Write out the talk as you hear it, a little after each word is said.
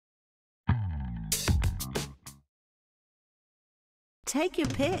Take your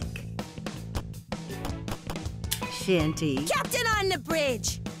pick. Shanty. Captain on the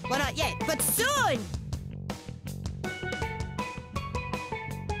bridge! Well, not yet, but soon!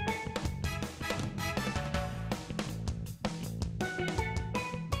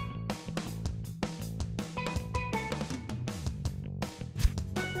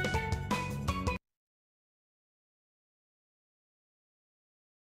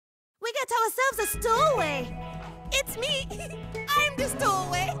 We got ourselves a stowaway! It's me! I'm the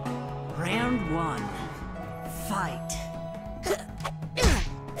stowaway! Round 1. Fight.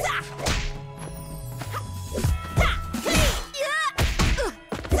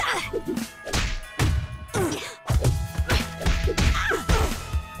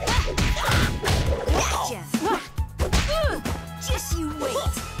 Just you wait!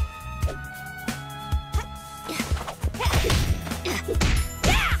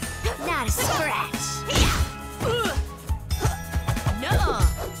 Not a scratch! No!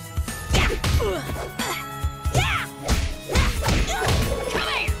 Come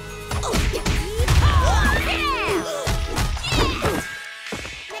here!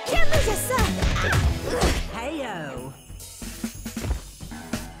 Can't lose a son! Heyo.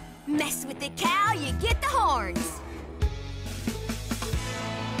 Mess with the cow, you get the horns!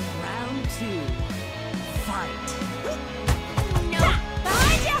 Round 2. Fight. No!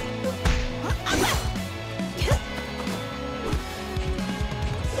 Behind you!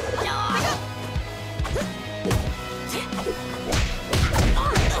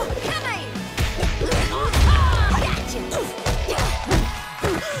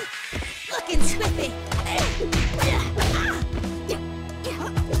 Looking swippy.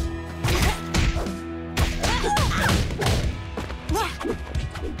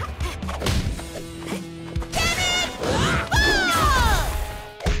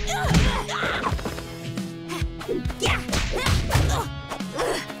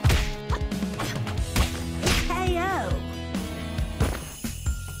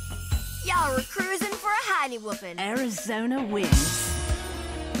 Y'all were cruising for a hiney whooping. Arizona wins.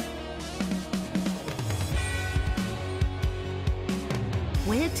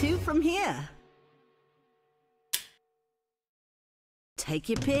 Where to from here? Take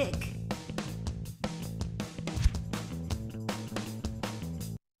your pick.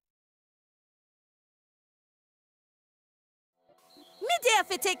 Me dare if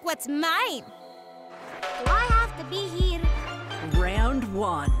you take what's mine. Do I have to be here? Round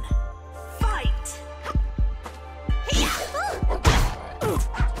 1. Fight!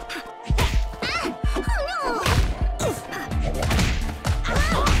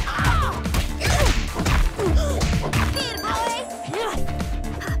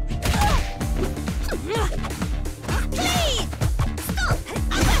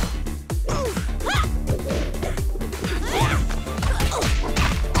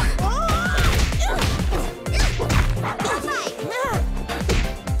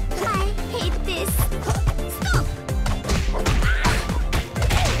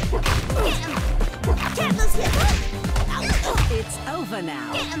 Can't lose him! It's over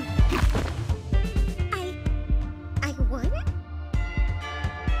now. Get him!